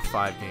my top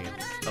 5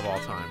 games of all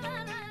time.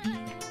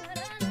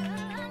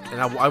 And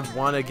I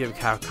want to give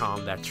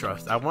Capcom that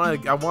trust. I want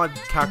to give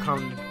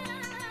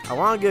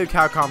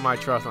Capcom my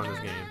trust on this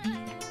game.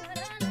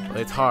 But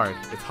it's hard.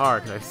 It's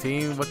hard because I've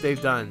seen what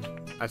they've done.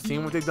 I've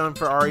seen what they've done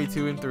for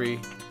RE2 and 3.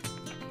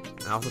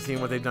 And I've also seen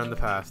what they've done in the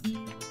past.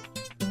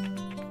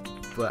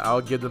 But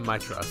I'll give them my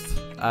trust.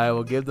 I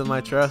will give them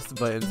my trust.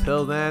 But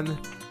until then,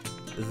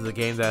 this is a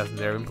game that has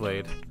never been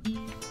played.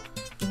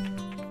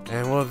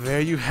 And well,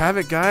 there you have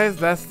it, guys.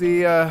 That's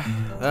the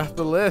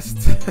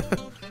list.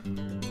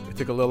 It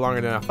took a little longer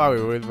than I thought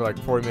we would. For like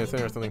 40 minutes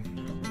in or something.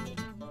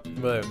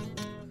 But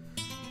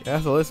yeah,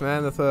 that's the list,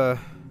 man. That's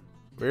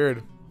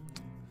weird.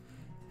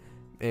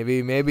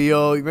 Maybe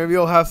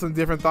you'll have some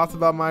different thoughts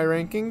about my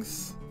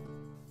rankings,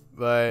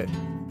 but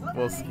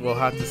we'll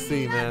have to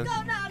see, man.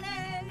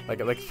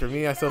 Like for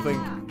me, I still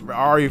think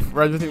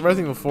Resident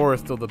Evil 4 is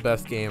still the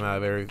best game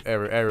out of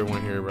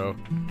everyone here, bro.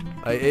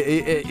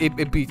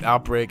 It beats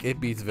Outbreak, it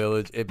beats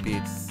Village, it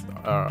beats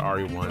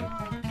RE1.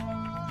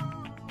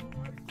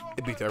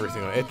 It beats every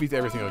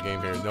single game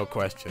here, no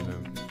question.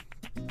 And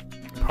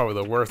probably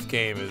the worst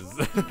game is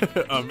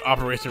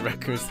Operation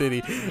Raccoon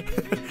City.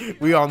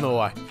 We all know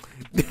why.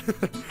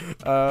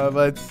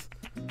 But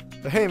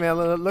hey, man,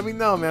 let me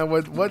know, man.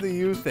 What do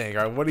you think?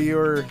 Or what are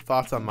your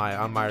thoughts on my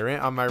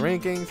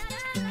rankings?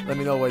 Let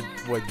me know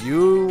where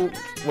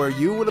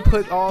you would have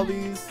put all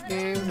these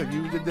games if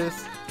you did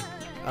this.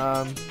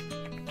 Let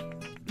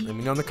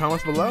me know in the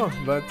comments below.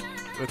 But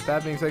with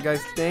that being said,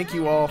 guys, thank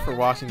you all for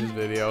watching this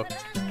video.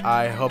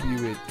 I hope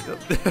you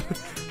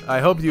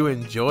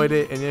enjoyed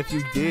it, and if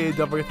you did,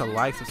 don't forget to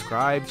like,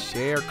 subscribe,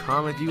 share,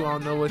 comment. You all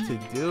know what to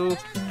do.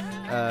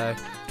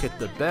 Hit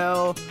the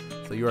bell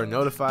so you are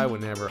notified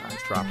whenever I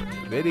drop a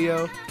new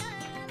video.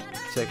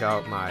 Check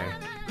out my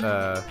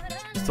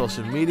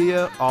social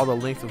media. All the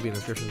links will be in the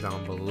description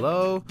down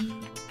below.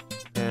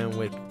 And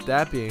with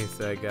that being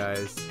said,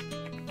 guys,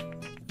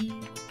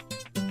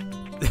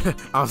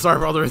 I'm sorry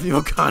for all the Resident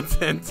Evil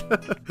content.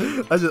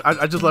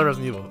 I just love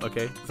Resident Evil.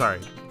 Okay, sorry,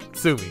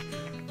 sue me.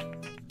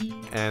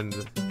 And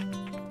this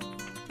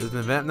has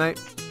been Vamp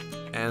Knight,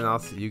 and I'll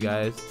see you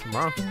guys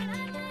tomorrow.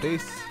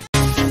 Peace.